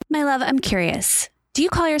My love, I'm curious. Do you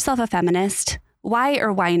call yourself a feminist? Why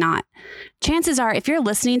or why not? Chances are, if you're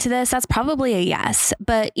listening to this, that's probably a yes.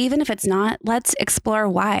 But even if it's not, let's explore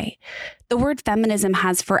why. The word feminism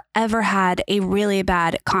has forever had a really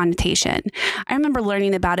bad connotation. I remember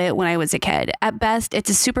learning about it when I was a kid. At best, it's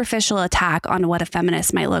a superficial attack on what a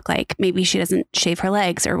feminist might look like. Maybe she doesn't shave her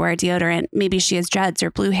legs or wear deodorant. Maybe she has dreads or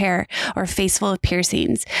blue hair or a face full of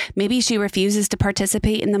piercings. Maybe she refuses to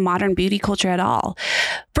participate in the modern beauty culture at all.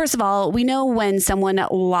 First of all, we know when someone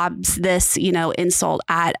lobs this, insult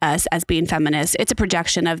at us as being feminist, it's a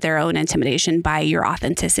projection of their own intimidation by your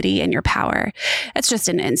authenticity and your power. It's just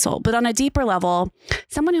an insult. But on a deeper level,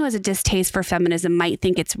 someone who has a distaste for feminism might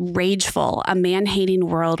think it's rageful, a man-hating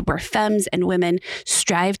world where femmes and women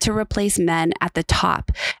strive to replace men at the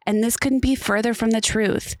top. And this couldn't be further from the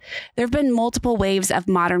truth. There have been multiple waves of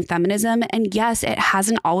modern feminism, and yes, it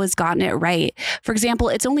hasn't always gotten it right. For example,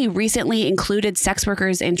 it's only recently included sex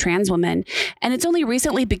workers and trans women, and it's only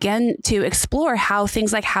recently begun to explore how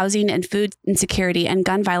things like housing and food insecurity and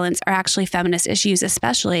gun violence are actually feminist issues,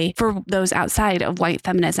 especially for those outside of white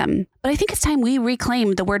feminism. But I think it's time we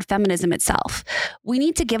reclaim the word feminism itself. We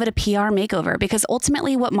need to give it a PR makeover because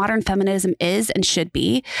ultimately what modern feminism is and should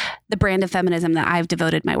be, the brand of feminism that I've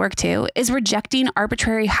devoted my work to, is rejecting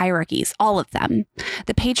arbitrary hierarchies, all of them.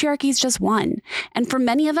 The patriarchy is just one. And for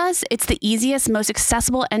many of us, it's the easiest, most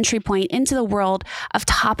accessible entry point into the world of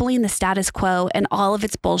toppling the status quo and all of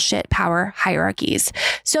its bullshit power hierarchies.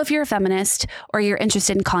 So if you're a feminist or you're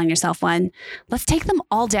interested in calling yourself one, let's take them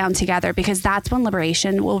all down together because that's when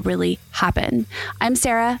liberation will really happen. I'm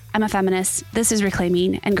Sarah. I'm a feminist. This is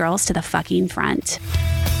Reclaiming, and girls to the fucking front.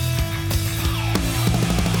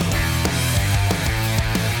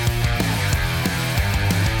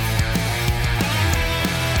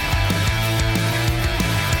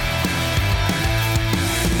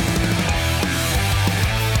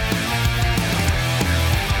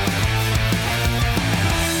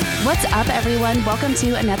 What's up, everyone? Welcome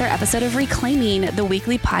to another episode of Reclaiming, the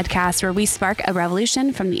weekly podcast where we spark a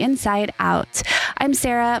revolution from the inside out. I'm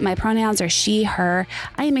Sarah. My pronouns are she, her.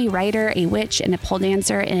 I am a writer, a witch, and a pole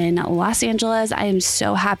dancer in Los Angeles. I am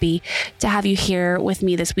so happy to have you here with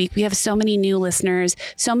me this week. We have so many new listeners,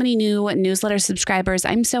 so many new newsletter subscribers.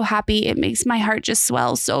 I'm so happy. It makes my heart just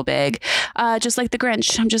swell so big, just like the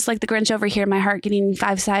Grinch. I'm just like the Grinch over here. My heart getting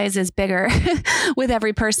 5 sizes bigger with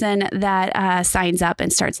every person that signs up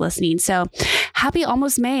and starts listening. So happy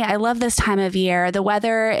almost May. I love this time of year. The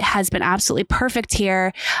weather has been absolutely perfect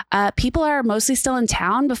here. People are mostly still in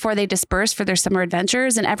town before they disperse for their summer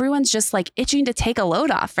adventures, and everyone's just like itching to take a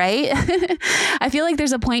load off, right? I feel like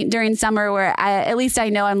there's a point during summer where at least I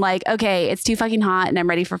know I'm like, okay, it's too fucking hot and I'm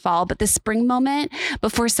ready for fall. But the spring moment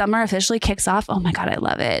before summer officially kicks off, oh my God, I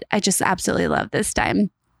love it. I just absolutely love this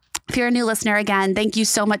time. If you're a new listener, again, thank you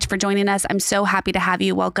so much for joining us. I'm so happy to have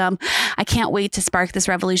you. Welcome. I can't wait to spark this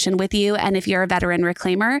revolution with you. And if you're a veteran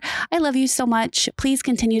reclaimer, I love you so much. Please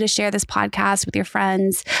continue to share this podcast with your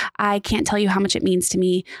friends. I can't tell you how much it means to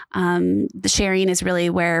me. The sharing is really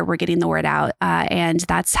where we're getting the word out. And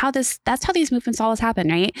that's how these movements always happen,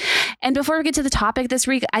 right? And before we get to the topic this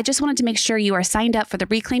week, I just wanted to make sure you are signed up for the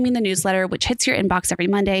Reclaiming the newsletter, which hits your inbox every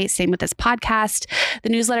Monday. Same with this podcast. The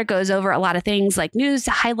newsletter goes over a lot of things like news,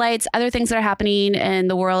 highlights, other things that are happening in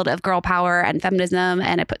the world of girl power and feminism.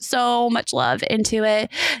 And I put so much love into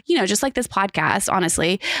it, just like this podcast,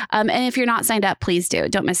 honestly. And if you're not signed up, please do.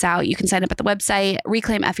 Don't miss out. You can sign up at the website,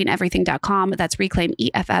 reclaimeffingeverything.com. That's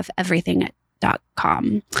reclaimeffeverything.com.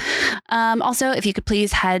 Also, if you could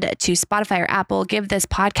please head to Spotify or Apple, give this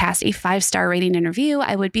podcast a 5-star rating and review.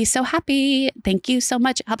 I would be so happy. Thank you so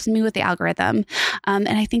much. It helps me with the algorithm. And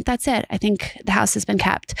I think that's it. I think the house has been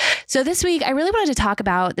kept. So this week, I really wanted to talk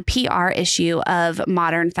about the PR issue of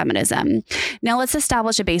modern feminism. Now, let's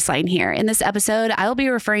establish a baseline here. In this episode, I will be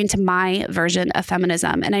referring to my version of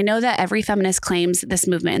feminism. And I know that every feminist claims this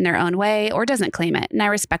movement in their own way or doesn't claim it. And I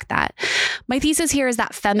respect that. My thesis here is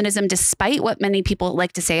that feminism, despite what many people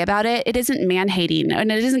like to say about it, it isn't man-hating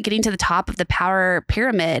and it isn't getting to the top of the power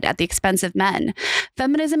pyramid at the expense of men.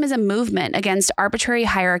 Feminism is a movement against arbitrary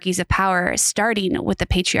hierarchies of power, starting with the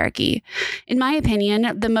patriarchy. In my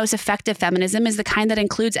opinion, the most effective feminism is the kind that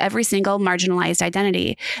includes every single marginalized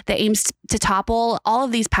identity, that aims to topple all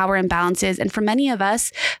of these power imbalances. And for many of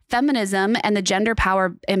us, feminism and the gender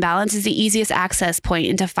power imbalance is the easiest access point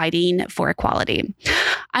into fighting for equality.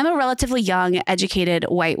 I'm a relatively young, educated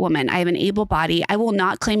white woman. I have an able accountable body. I will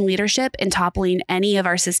not claim leadership in toppling any of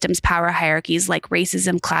our system's power hierarchies like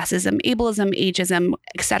racism, classism, ableism, ageism,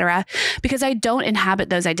 etc., because I don't inhabit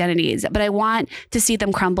those identities, but I want to see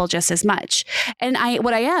them crumble just as much. And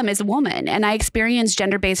what I am is a woman, and I experience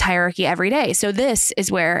gender-based hierarchy every day. So this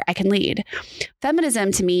is where I can lead.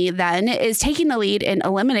 Feminism, to me, then, is taking the lead in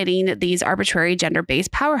eliminating these arbitrary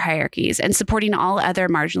gender-based power hierarchies and supporting all other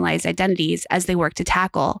marginalized identities as they work to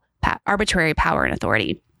tackle arbitrary power and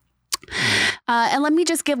authority. And let me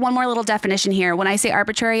just give one more little definition here. When I say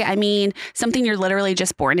arbitrary, I mean something you're literally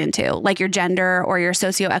just born into, like your gender or your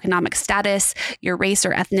socioeconomic status, your race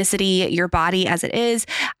or ethnicity, your body as it is.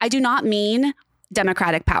 I do not mean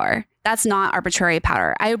democratic power. That's not arbitrary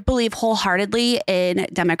power. I believe wholeheartedly in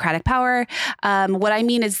democratic power. What I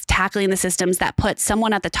mean is tackling the systems that put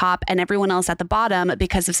someone at the top and everyone else at the bottom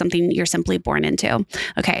because of something you're simply born into.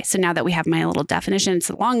 Okay, so now that we have my little definition, it's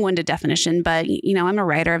a long-winded definition, but I'm a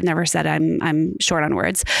writer. I've never said I'm short on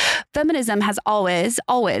words. Feminism has always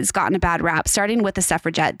gotten a bad rap, starting with the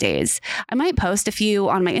suffragette days. I might post a few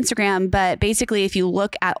on my Instagram, but basically, if you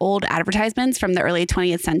look at old advertisements from the early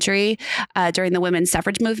 20th century during the women's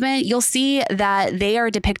suffrage movement, you'll see that they are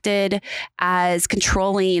depicted as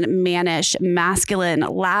controlling, mannish, masculine,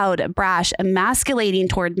 loud, brash, emasculating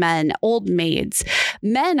toward men, old maids.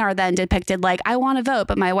 Men are then depicted like, I want to vote,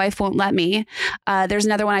 but my wife won't let me. There's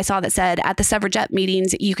another one I saw that said, at the suffragette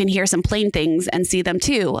meetings, you can hear some plain things and see them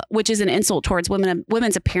too, which is an insult towards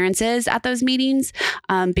women's appearances at those meetings,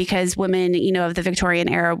 because women, of the Victorian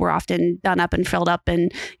era were often done up and filled up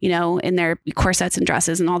and, in their corsets and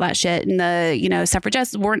dresses and all that shit. And the,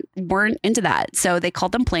 suffragettes weren't into that. So they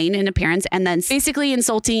called them plain in appearance, and then basically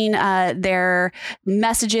insulting their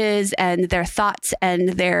messages and their thoughts and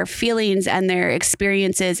their feelings and their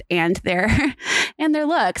experiences and their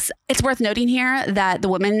looks. It's worth noting here that the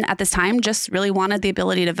women at this time just really wanted the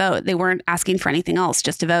ability to vote. They weren't asking for anything else,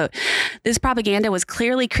 just to vote. This propaganda was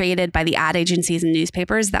clearly created by the ad agencies and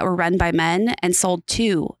newspapers that were run by men and sold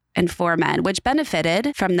to and for men, which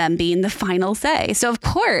benefited from them being the final say. So of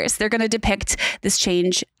course, they're going to depict this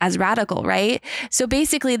change as radical, right? So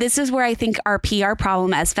basically, this is where I think our PR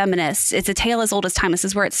problem as feminists, it's a tale as old as time. This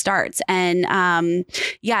is where it starts. And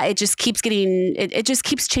it just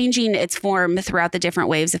keeps changing its form throughout the different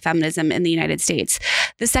waves of feminism in the United States.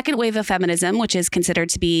 The second wave of feminism, which is considered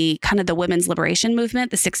to be kind of the women's liberation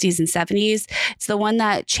movement, the 60s and 70s, it's the one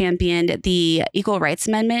that championed the Equal Rights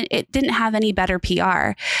Amendment. It didn't have any better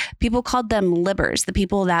PR. People called them libbers, the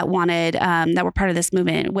people that wanted, that were part of this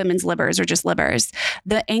movement, women's libbers or just libbers.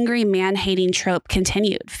 The angry man-hating trope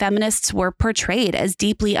continued. Feminists were portrayed as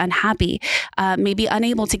deeply unhappy, maybe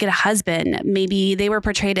unable to get a husband. Maybe they were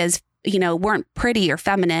portrayed as weren't pretty or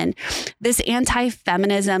feminine. This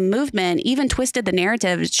anti-feminism movement even twisted the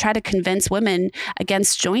narrative to try to convince women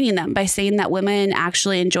against joining them by saying that women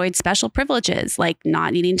actually enjoyed special privileges, like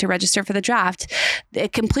not needing to register for the draft.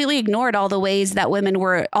 It completely ignored all the ways that women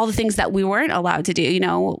were, all the things that we weren't allowed to do,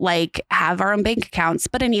 like have our own bank accounts.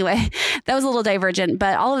 But anyway, that was a little divergent.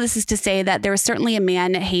 But all of this is to say that there was certainly a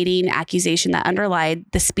man-hating accusation that underlied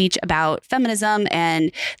the speech about feminism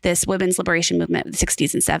and this women's liberation movement of the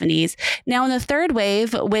 60s and 70s. Now, in the third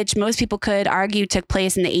wave, which most people could argue took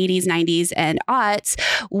place in the 80s, 90s, and aughts,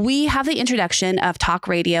 we have the introduction of talk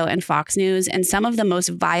radio and Fox News and some of the most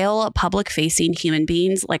vile public-facing human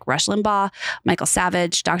beings like Rush Limbaugh, Michael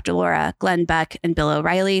Savage, Dr. Laura, Glenn Beck, and Bill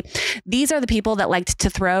O'Reilly. These are the people that liked to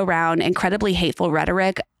throw around incredibly hateful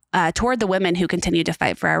rhetoric toward the women who continue to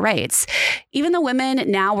fight for our rights. Even though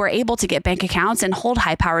women now were able to get bank accounts and hold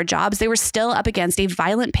high-powered jobs, they were still up against a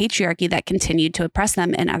violent patriarchy that continued to oppress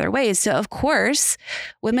them in other ways. So, of course,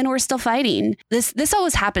 women were still fighting. This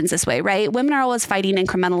always happens this way, right? Women are always fighting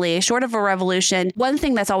incrementally, short of a revolution. One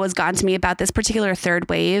thing that's always gotten to me about this particular third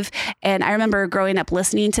wave, and I remember growing up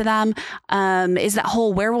listening to them, is that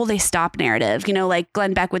whole "where will they stop" narrative. Like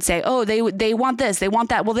Glenn Beck would say, "Oh, they want this, they want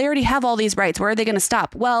that. Well, they already have all these rights. Where are they going to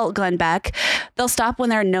stop?" Well, Glenn Beck, they'll stop when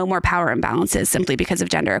there are no more power imbalances simply because of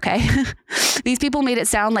gender, okay? These people made it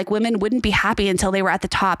sound like women wouldn't be happy until they were at the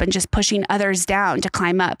top and just pushing others down to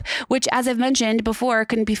climb up, which, as I've mentioned before,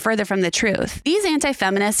 couldn't be further from the truth. These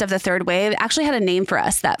anti-feminists of the third wave actually had a name for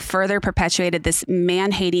us that further perpetuated this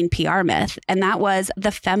man-hating PR myth, and that was the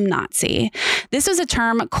feminazi. This was a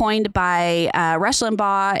term coined by Rush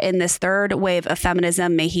Limbaugh in this third wave of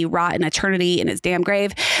feminism. May he rot in eternity in his damn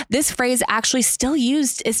grave. This phrase actually still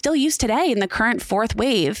used is still used today in the current fourth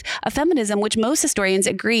wave of feminism, which most historians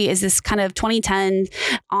agree is this kind of 2010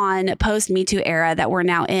 on post-Me Too era that we're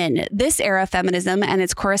now in. This era of feminism and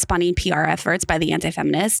its corresponding PR efforts by the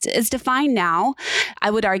anti-feminists is defined now, I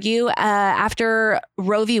would argue, after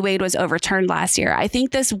Roe v. Wade was overturned last year. I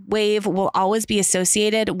think this wave will always be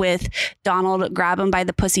associated with Donald grab him by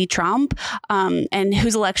the pussy Trump, and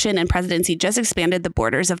whose election and presidency just expanded the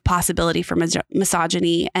borders of possibility for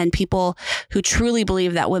misogyny and people who truly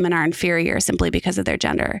believe that women are inferior simply because of their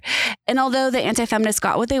gender. And although the anti-feminists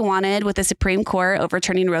got what they wanted with the Supreme Court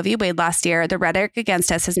overturning Roe v. Wade last year, the rhetoric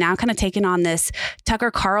against us has now kind of taken on this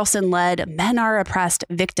Tucker Carlson-led men are oppressed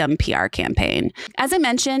victim PR campaign. As I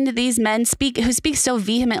mentioned, these men who speak so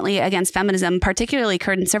vehemently against feminism, particularly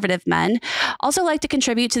conservative men, also like to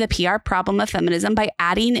contribute to the PR problem of feminism by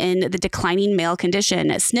adding in the declining male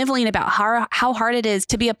condition, sniveling about how hard it is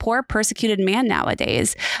to be a poor, persecuted man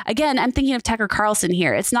nowadays. Again, I'm thinking of Tucker Carlson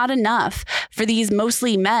here. It's not enough for these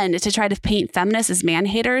mostly men to try to paint feminists as man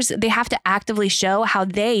haters. They have to actively show how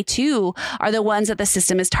they too are the ones that the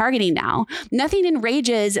system is targeting now. Nothing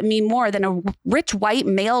enrages me more than a rich white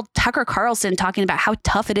male Tucker Carlson talking about how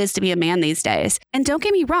tough it is to be a man these days. And don't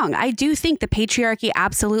get me wrong, I do think the patriarchy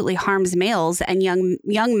absolutely harms males and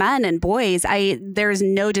young men and boys. There's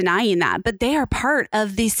no denying that, but they are part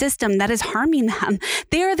of the system that is harming them.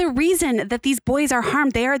 They are the reason that these boys are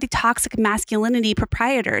harmed. They are the toxic masculinity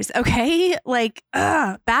proprietors. Okay,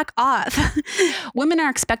 back off. Women are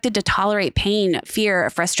expected to tolerate pain, fear,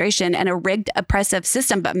 frustration, and a rigged, oppressive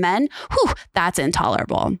system, but men, that's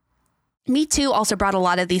intolerable. Me Too also brought a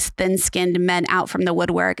lot of these thin-skinned men out from the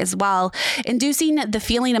woodwork as well, inducing the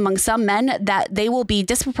feeling among some men that they will be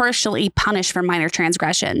disproportionately punished for minor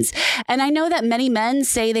transgressions. And I know that many men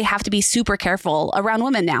say they have to be super careful around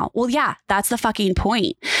women now. Well, yeah, that's the fucking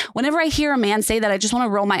point. Whenever I hear a man say that, I just want to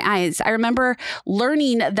roll my eyes. I remember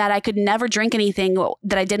learning that I could never drink anything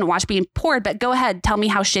that I didn't watch being poured, but go ahead, tell me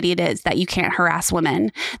how shitty it is that you can't harass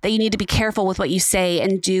women, that you need to be careful with what you say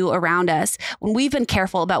and do around us, when we've been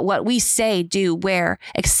careful about what we say, do, wear,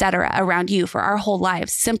 etc. around you for our whole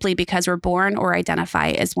lives simply because we're born or identify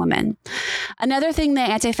as women. Another thing that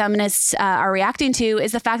anti-feminists are reacting to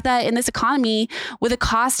is the fact that in this economy, with the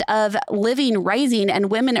cost of living rising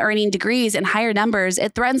and women earning degrees in higher numbers,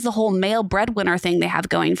 it threatens the whole male breadwinner thing they have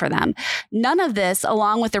going for them. None of this,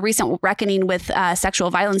 along with the recent reckoning with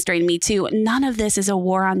sexual violence during Me Too, none of this is a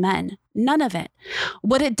war on men. None of it.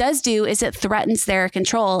 What it does do is it threatens their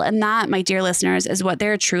control. And that, my dear listeners, is what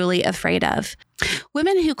they're truly afraid of.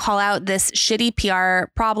 Women who call out this shitty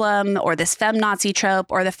PR problem or this feminazi trope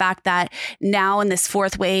or the fact that now in this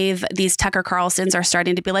fourth wave, these Tucker Carlsons are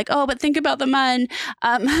starting to be like, oh, but think about the men,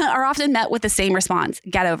 are often met with the same response.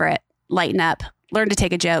 Get over it. Lighten up. Learn to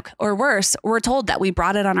take a joke. Or worse, we're told that we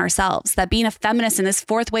brought it on ourselves, that being a feminist in this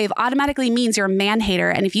fourth wave automatically means you're a man hater.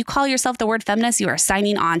 And if you call yourself the word feminist, you are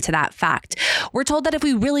signing on to that fact. We're told that if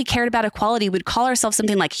we really cared about equality, we'd call ourselves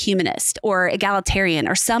something like humanist or egalitarian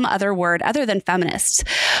or some other word other than feminists.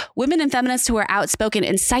 Women and feminists who are outspoken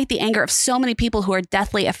incite the anger of so many people who are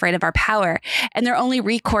deathly afraid of our power. And their only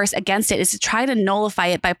recourse against it is to try to nullify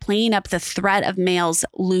it by playing up the threat of males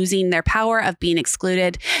losing their power, of being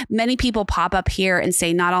excluded. Many people pop up here and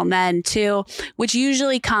say not all men too, which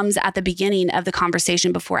usually comes at the beginning of the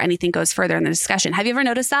conversation before anything goes further in the discussion. Have you ever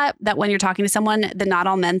noticed that when you're talking to someone, the not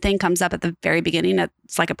all men thing comes up at the very beginning?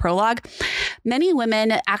 It's like a prologue. Many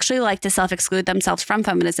women actually like to self-exclude themselves from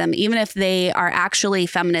feminism, even if they are actually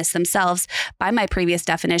feminists themselves, by my previous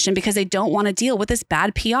definition, because they don't want to deal with this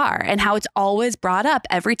bad PR and how it's always brought up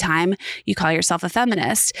every time you call yourself a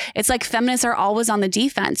feminist. It's like feminists are always on the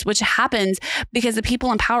defense, which happens because the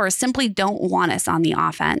people in power simply don't want us on the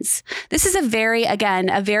offense. This is a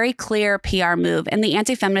very clear PR move, and the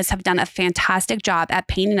anti-feminists have done a fantastic job at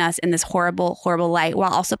painting us in this horrible, horrible light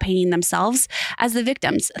while also painting themselves as the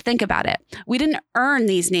victims. Think about it. We didn't earn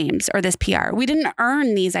these names or this PR. We didn't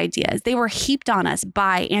earn these ideas. They were heaped on us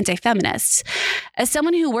by anti-feminists. As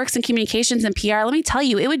someone who works in communications and PR, let me tell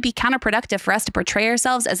you, it would be counterproductive for us to portray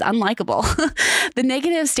ourselves as unlikable. The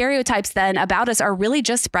negative stereotypes then about us are really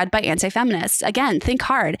just spread by anti-feminists. Again, think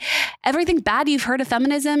hard. Everything bad you've heard of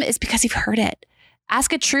feminism is because you've heard it.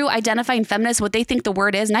 Ask a true identifying feminist what they think the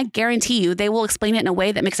word is, and I guarantee you they will explain it in a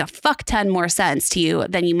way that makes a fuck ton more sense to you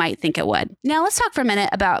than you might think it would. Now let's talk for a minute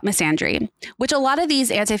about misandry, which a lot of these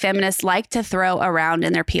anti-feminists like to throw around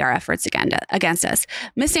in their PR efforts against us.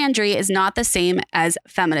 Misandry is not the same as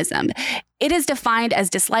feminism. It is defined as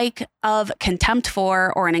dislike of, contempt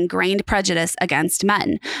for, or an ingrained prejudice against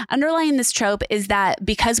men. Underlying this trope is that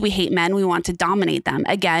because we hate men, we want to dominate them.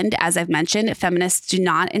 Again, as I've mentioned, feminists do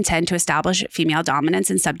not intend to establish female dominance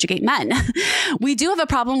and subjugate men. We do have a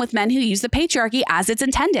problem with men who use the patriarchy as it's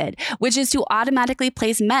intended, which is to automatically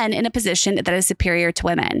place men in a position that is superior to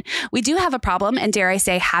women. We do have a problem, and dare I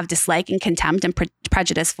say, have dislike and contempt and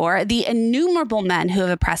prejudice for the innumerable men who have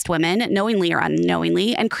oppressed women, knowingly or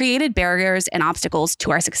unknowingly, and created barriers and obstacles to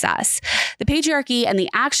our success. The patriarchy and the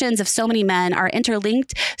actions of so many men are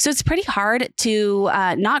interlinked, so it's pretty hard to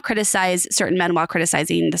not criticize certain men while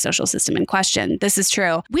criticizing the social system in question. This is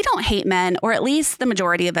true. We don't hate men, or at least the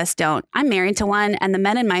majority of us don't. I'm married to one, and the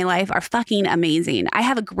men in my life are fucking amazing. I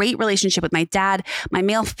have a great relationship with my dad, my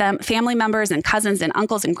male family members and cousins and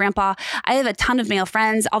uncles and grandpa. I have a ton of male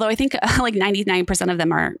friends, although I think like 99% of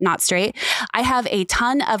them are not straight. I have a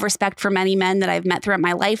ton of respect for many men that I've met throughout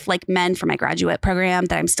my life, like men from my graduate program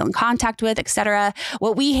that I'm still in contact with, etc.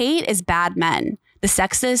 What we hate is bad men. The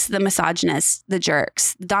sexists, the misogynists, the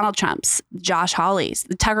jerks, the Donald Trumps, Josh Hawleys,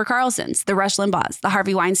 the Tucker Carlsons, the Rush Limbaughs, the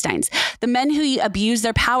Harvey Weinsteins, the men who abuse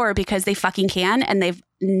their power because they fucking can and they've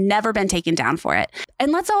never been taken down for it.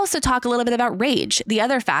 And let's also talk a little bit about rage, the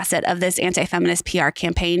other facet of this anti-feminist PR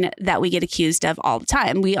campaign that we get accused of all the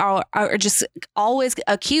time. We are just always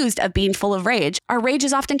accused of being full of rage. Our rage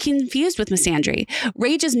is often confused with misandry.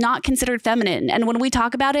 Rage is not considered feminine. And when we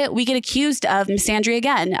talk about it, we get accused of misandry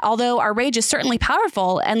again, although our rage is certainly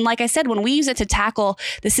powerful. And like I said, when we use it to tackle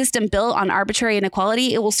the system built on arbitrary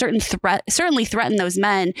inequality, it will certainly threaten those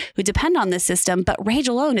men who depend on this system. But rage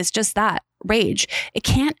alone is just that. Rage. It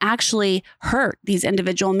can't actually hurt these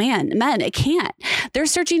individual men. It can't. They're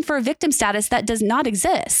searching for a victim status that does not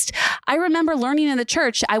exist. I remember learning in the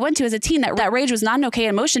church I went to as a teen that rage was not an okay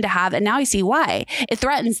emotion to have, and now I see why. It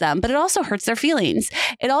threatens them, but it also hurts their feelings.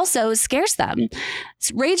 It also scares them.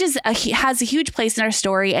 Rage has a huge place in our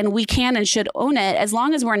story, and we can and should own it as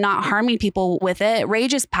long as we're not harming people with it.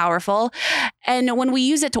 Rage is powerful, and when we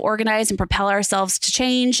use it to organize and propel ourselves to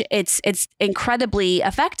change, it's incredibly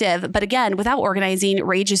effective. But again, without organizing,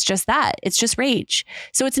 rage is just that. It's just rage.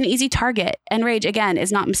 So it's an easy target. And rage, again, is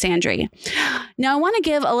not misandry. Now, I want to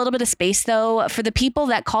give a little bit of space, though, for the people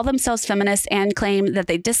that call themselves feminists and claim that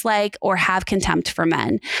they dislike or have contempt for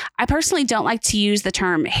men. I personally don't like to use the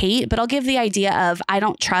term hate, but I'll give the idea of I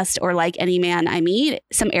don't trust or like any man I meet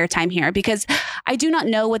some airtime here, because I do not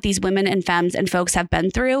know what these women and femmes and folks have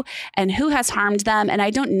been through and who has harmed them. And I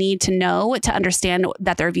don't need to know to understand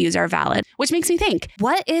that their views are valid, which makes me think,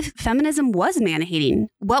 what if feminism was man-hating?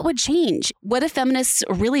 What would change? What if feminists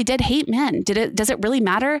really did hate men? Does it really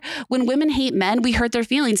matter? When women hate men, we hurt their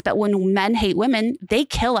feelings, but when men hate women, they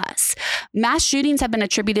kill us. Mass shootings have been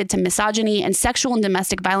attributed to misogyny, and sexual and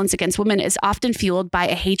domestic violence against women is often fueled by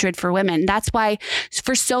a hatred for women. That's why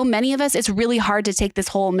for so many of us, it's really hard to take this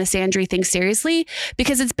whole misandry thing seriously,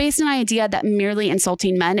 because it's based on an idea that merely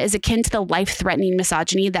insulting men is akin to the life-threatening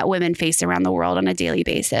misogyny that women face around the world on a daily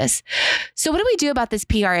basis. So what do we do about this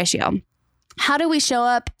PR issue? How do we show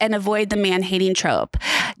up and avoid the man-hating trope?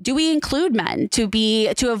 Do we include men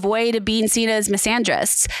to avoid being seen as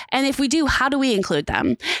misandrists? And if we do, how do we include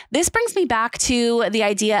them? This brings me back to the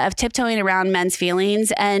idea of tiptoeing around men's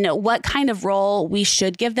feelings and what kind of role we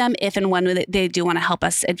should give them if and when they do want to help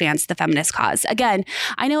us advance the feminist cause. Again,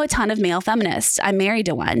 I know a ton of male feminists. I'm married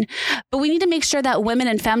to one. But we need to make sure that women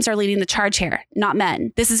and femmes are leading the charge here, not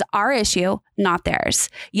men. This is our issue, not theirs.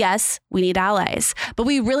 Yes, we need allies, but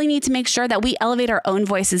we really need to make sure that we elevate our own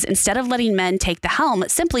voices instead of letting men take the helm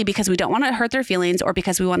simply because we don't want to hurt their feelings or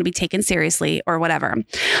because we want to be taken seriously or whatever.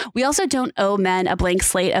 We also don't owe men a blank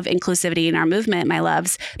slate of inclusivity in our movement, my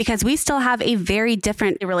loves, because we still have a very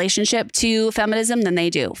different relationship to feminism than they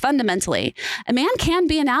do. Fundamentally, a man can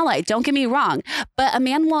be an ally, don't get me wrong, but a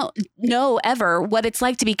man won't know ever what it's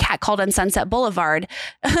like to be catcalled on Sunset Boulevard.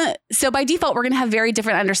 So by default, we're going to have very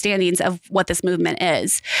different understandings of what this movement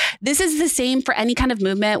is. This is the same for any kind of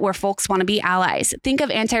movement where folks want to be allies. Think of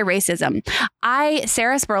anti-racism. I,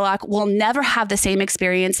 Sarah Spurlock, will never have the same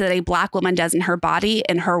experience that a Black woman does in her body,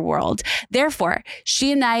 in her world. Therefore,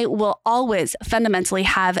 she and I will always fundamentally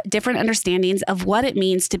have different understandings of what it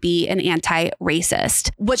means to be an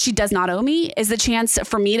anti-racist. What she does not owe me is the chance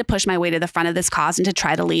for me to push my way to the front of this cause and to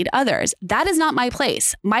try to lead others. That is not my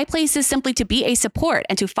place. My place is simply to be a support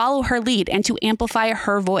and to follow her lead and to amplify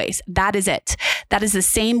her voice. That is it. shit. That is the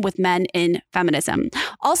same with men in feminism.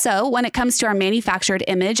 Also, when it comes to our manufactured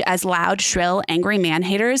image as loud, shrill, angry man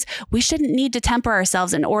haters, we shouldn't need to temper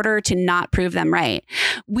ourselves in order to not prove them right.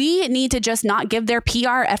 We need to just not give their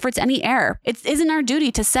PR efforts any air. It isn't our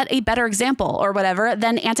duty to set a better example or whatever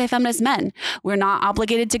than anti-feminist men. We're not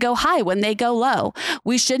obligated to go high when they go low.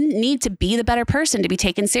 We shouldn't need to be the better person to be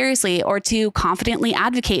taken seriously or to confidently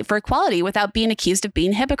advocate for equality without being accused of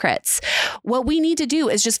being hypocrites. What we need to do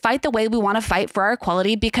is just fight the way we want to fight for our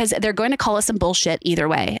equality, because they're going to call us some bullshit either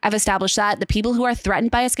way. I've established that the people who are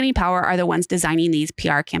threatened by us getting power are the ones designing these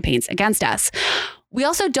PR campaigns against us. We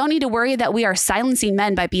also don't need to worry that we are silencing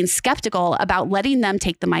men by being skeptical about letting them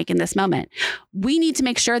take the mic in this moment. We need to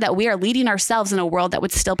make sure that we are leading ourselves in a world that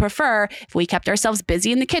would still prefer if we kept ourselves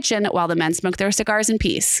busy in the kitchen while the men smoke their cigars in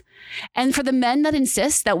peace. And for the men that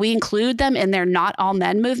insist that we include them in their not all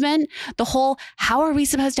men movement, the whole, how are we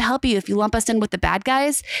supposed to help you if you lump us in with the bad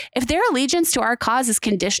guys? If their allegiance to our cause is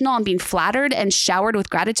conditional on being flattered and showered with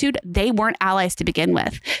gratitude, they weren't allies to begin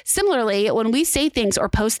with. Similarly, when we say things or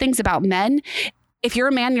post things about men, if you're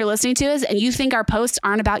a man, you're listening to us and you think our posts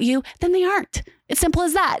aren't about you, then they aren't. It's simple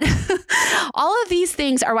as that. All of these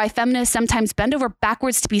things are why feminists sometimes bend over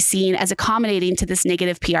backwards to be seen as accommodating to this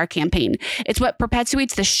negative PR campaign. It's what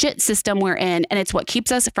perpetuates the shit system we're in, and it's what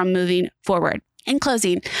keeps us from moving forward. In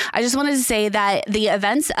closing, I just wanted to say that the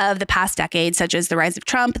events of the past decade, such as the rise of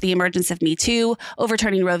Trump, the emergence of Me Too,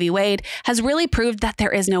 overturning Roe v. Wade, has really proved that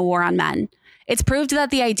there is no war on men. It's proved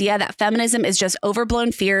that the idea that feminism is just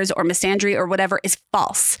overblown fears or misandry or whatever is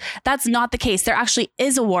false. That's not the case. There actually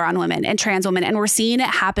is a war on women and trans women, and we're seeing it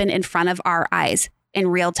happen in front of our eyes in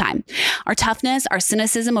real time. Our toughness, our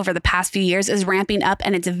cynicism over the past few years is ramping up,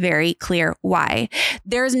 and it's very clear why.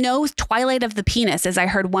 There's no twilight of the penis, as I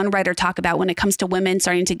heard one writer talk about when it comes to women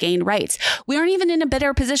starting to gain rights. We aren't even in a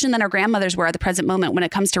better position than our grandmothers were at the present moment when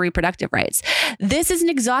it comes to reproductive rights. This is an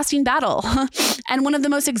exhausting battle. And one of the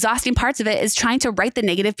most exhausting parts of it is trying to write the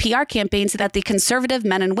negative PR campaigns that the conservative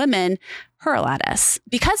men and women hurl at us.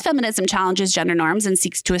 Because feminism challenges gender norms and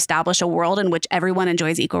seeks to establish a world in which everyone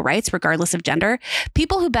enjoys equal rights, regardless of gender,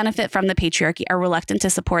 people who benefit from the patriarchy are reluctant to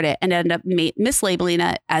support it and end up mislabeling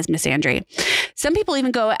it as misandry. Some people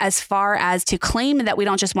even go as far as to claim that we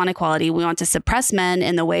don't just want equality, we want to suppress men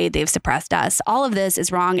in the way they've suppressed us. All of this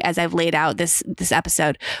is wrong, as I've laid out this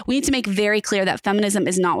episode. We need to make very clear that feminism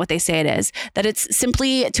is not what they say it is, that it's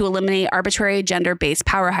simply to eliminate arbitrary gender-based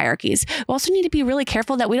power hierarchies. We also need to be really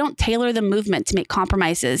careful that we don't tailor the movement to make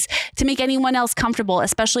compromises, to make anyone else comfortable,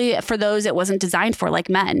 especially for those it wasn't designed for, like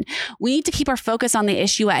men. We need to keep our focus on the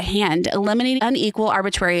issue at hand, eliminating unequal,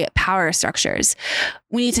 arbitrary power structures.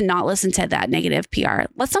 We need to not listen to that negative PR.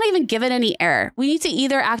 Let's not even give it any air. We need to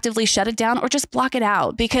either actively shut it down or just block it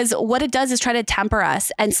out, because what it does is try to temper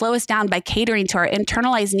us and slow us down by catering to our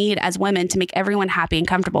internalized need as women to make everyone happy and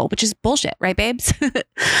comfortable, which is bullshit, right, babes?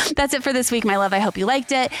 That's it for this week, my love. I hope you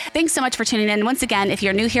liked it. Thanks so much for tuning in. Once again, if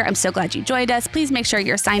you're new here, I'm so glad you joined us. Please make sure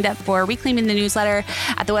you're signed up for Reclaiming the newsletter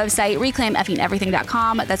at the website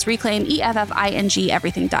reclaimeffingeverything.com. That's reclaim, EFFING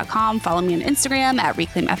everything.com. Follow me on Instagram at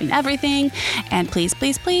reclaimeffingeverything. And please,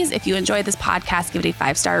 if you enjoyed this podcast, give it a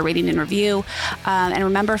 5-star rating and review. And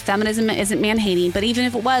remember, feminism isn't man-hating, but even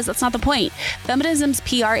if it was, that's not the point. Feminism's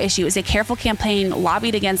PR issue is a careful campaign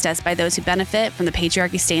lobbied against us by those who benefit from the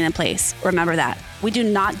patriarchy staying in place. Remember that. We do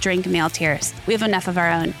not drink male tears. We have enough of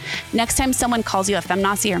our own. Next time someone calls you a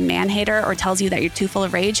feminazi or man-hater or tells you that you're too full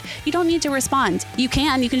of rage, you don't need to respond. You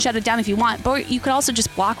can shut it down if you want, but you could also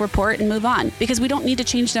just block, report, and move on, because we don't need to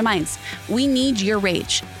change their minds. We need your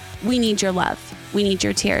rage. We need your love. We need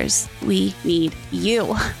your tears. We need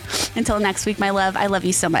you. Until next week, my love, I love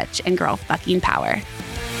you so much, and girl fucking power.